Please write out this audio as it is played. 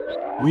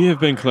We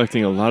have been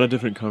collecting a lot of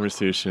different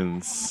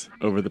conversations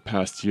over the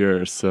past year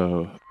or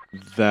so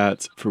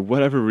that, for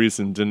whatever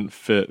reason, didn't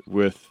fit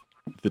with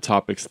the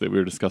topics that we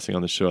were discussing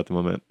on the show at the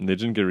moment, and they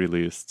didn't get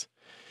released.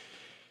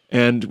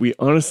 And we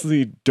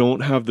honestly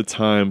don't have the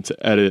time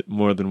to edit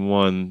more than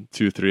 1,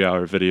 2, 3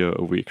 hour video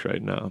a week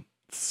right now.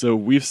 So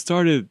we've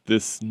started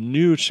this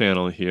new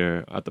channel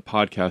here at the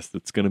podcast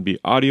that's going to be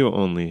audio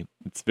only.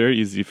 It's very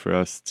easy for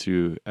us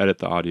to edit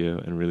the audio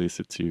and release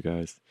it to you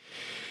guys.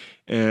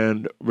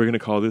 And we're going to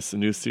call this a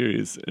new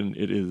series, and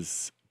it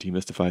is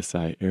Demystify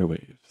Sci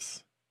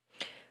Airwaves.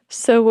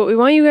 So what we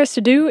want you guys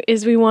to do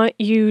is we want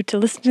you to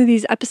listen to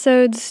these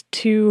episodes,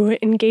 to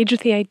engage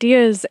with the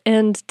ideas,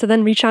 and to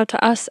then reach out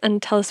to us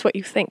and tell us what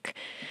you think.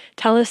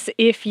 Tell us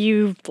if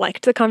you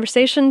liked the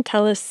conversation.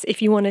 Tell us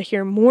if you want to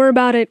hear more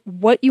about it,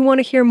 what you want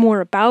to hear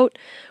more about.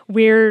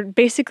 We're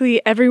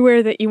basically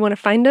everywhere that you want to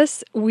find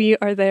us. We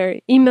are there.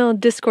 Email,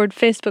 Discord,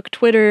 Facebook,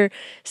 Twitter,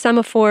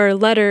 Semaphore,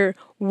 Letter,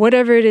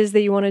 whatever it is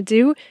that you want to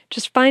do.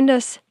 Just find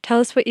us, tell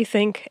us what you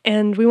think,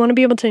 and we want to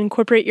be able to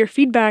incorporate your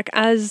feedback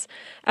as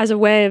a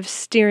way of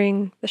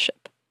steering the ship.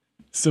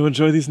 So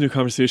enjoy these new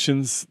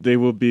conversations. They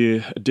will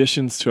be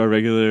additions to our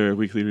regular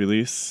weekly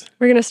release.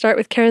 We're going to start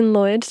with Karen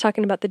Lloyd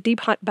talking about the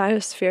deep hot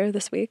biosphere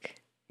this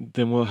week.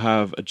 Then we'll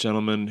have a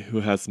gentleman who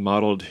has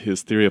modeled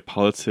his theory of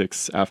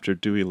politics after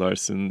Dewey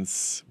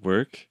Larson's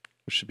work,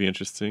 which should be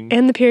interesting.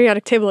 And the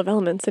periodic table of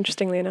elements,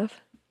 interestingly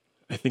enough.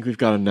 I think we've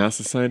got a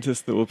NASA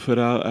scientist that we'll put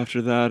out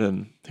after that,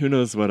 and who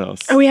knows what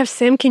else. Oh, we have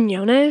Sam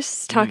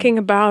Quinones talking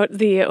about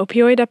the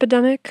opioid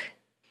epidemic.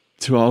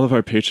 To all of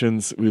our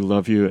patrons, we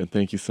love you and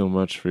thank you so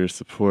much for your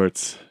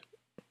support.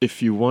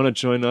 If you want to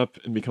join up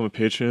and become a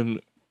patron,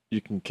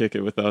 you can kick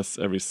it with us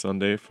every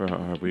Sunday for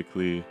our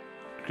weekly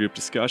group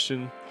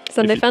discussion.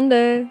 Sunday Fun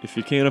Day. If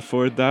you can't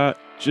afford that,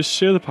 just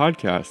share the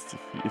podcast.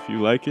 If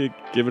you like it,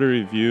 give it a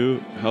review,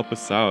 help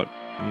us out.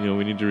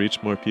 We need to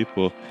reach more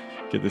people,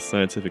 get this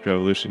scientific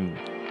revolution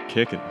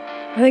kicking.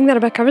 I think that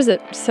about covers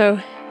it. So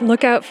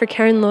look out for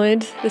Karen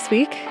Lloyd this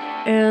week,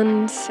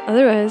 and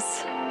otherwise,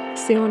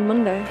 see you on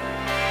Monday.